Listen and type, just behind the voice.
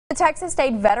Texas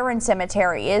State Veterans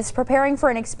Cemetery is preparing for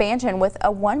an expansion with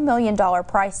a $1 million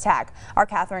price tag. Our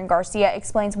Catherine Garcia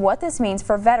explains what this means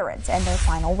for veterans and their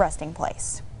final resting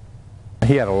place.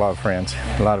 He had a lot of friends,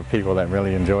 a lot of people that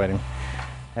really enjoyed him.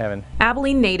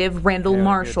 Abilene native Randall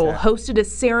Marshall hosted a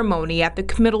ceremony at the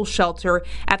committal shelter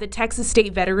at the Texas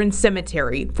State Veterans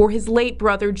Cemetery for his late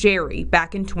brother Jerry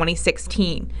back in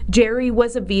 2016. Jerry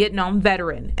was a Vietnam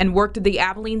veteran and worked at the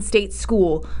Abilene State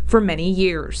School for many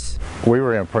years. We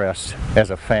were impressed as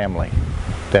a family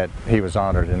that he was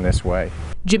honored in this way.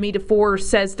 Jimmy DeFore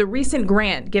says the recent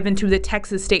grant given to the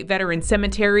Texas State Veterans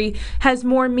Cemetery has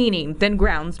more meaning than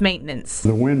grounds maintenance.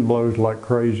 The wind blows like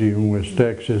crazy in West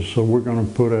Texas, so we're going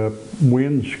to put up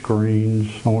wind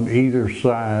screens on either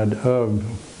side of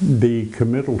the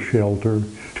committal shelter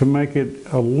to make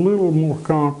it a little more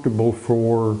comfortable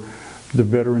for the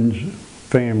veterans'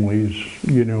 families,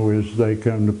 you know, as they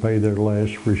come to pay their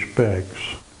last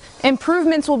respects.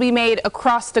 Improvements will be made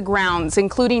across the grounds,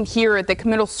 including here at the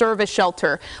Committal Service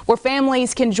Shelter, where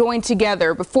families can join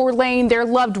together before laying their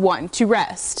loved one to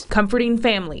rest. Comforting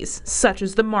families such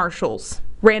as the Marshalls.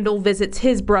 Randall visits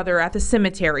his brother at the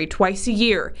cemetery twice a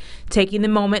year, taking the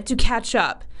moment to catch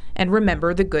up and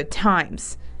remember the good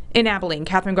times. In Abilene,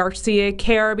 Catherine Garcia,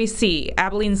 KRBC,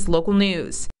 Abilene's local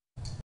news.